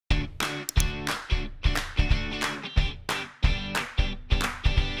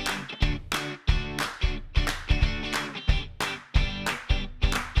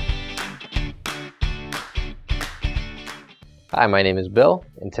Hi, my name is Bill,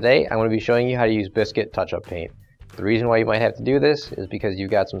 and today I'm going to be showing you how to use Biscuit Touch Up Paint. The reason why you might have to do this is because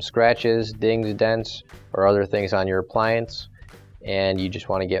you've got some scratches, dings, dents, or other things on your appliance, and you just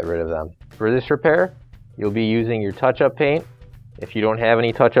want to get rid of them. For this repair, you'll be using your Touch Up Paint. If you don't have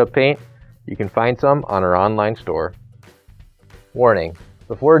any Touch Up Paint, you can find some on our online store. Warning: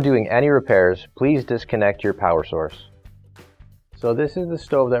 before doing any repairs, please disconnect your power source. So this is the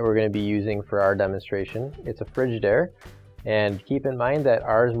stove that we're going to be using for our demonstration. It's a Frigidaire. And keep in mind that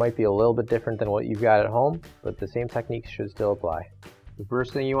ours might be a little bit different than what you've got at home, but the same techniques should still apply. The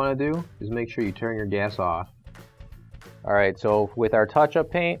first thing you want to do is make sure you turn your gas off. Alright, so with our touch-up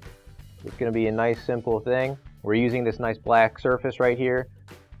paint, it's going to be a nice simple thing. We're using this nice black surface right here.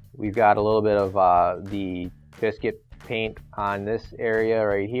 We've got a little bit of the biscuit paint on this area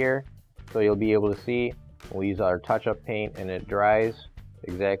right here, so you'll be able to see. We'll use our touch-up paint and it dries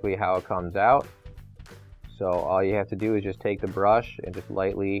exactly how it comes out. So all you have to do is just take the brush and just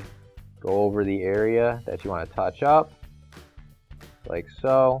lightly go over the area that you want to touch up, like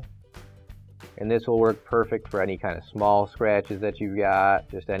so. And this will work perfect for any kind of small scratches that you've got,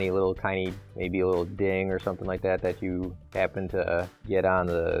 just any little tiny, maybe a little ding or something like that that you happen to get on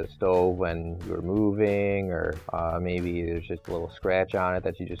the stove when you're moving, or maybe there's just a little scratch on it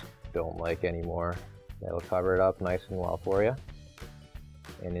that you just don't like anymore. That'll cover it up nice and well for you.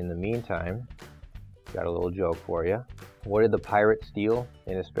 And in the meantime, got a little joke for you. What did the pirate steal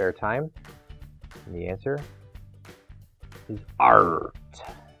in his spare time? And the answer is art.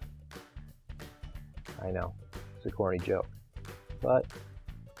 I know, it's a corny joke, but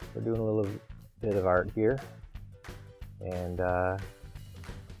we're doing a little bit of art here. And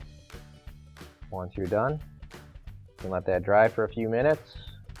once you're done, you can let that dry for a few minutes,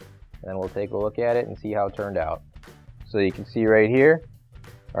 and we'll take a look at it and see how it turned out. So you can see right here,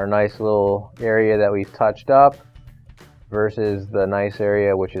 our nice little area that we've touched up versus the nice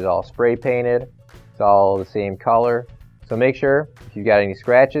area which is all spray painted. It's all the same color. So make sure if you've got any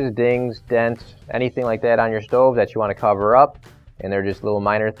scratches, dings, dents, anything like that on your stove that you want to cover up, and they're just little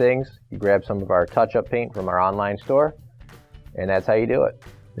minor things, you grab some of our touch-up paint from our online store, and that's how you do it.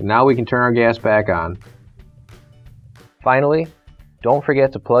 And now we can turn our gas back on. Finally, don't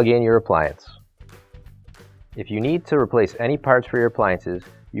forget to plug in your appliance. If you need to replace any parts for your appliances,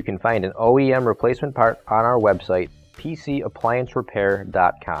 you can find an OEM replacement part on our website,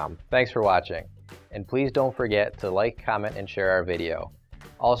 PCApplianceRepair.com. Thanks for watching, and please don't forget to like, comment, and share our video.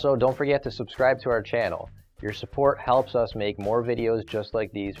 Also, don't forget to subscribe to our channel. Your support helps us make more videos just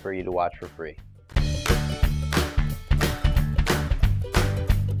like these for you to watch for free.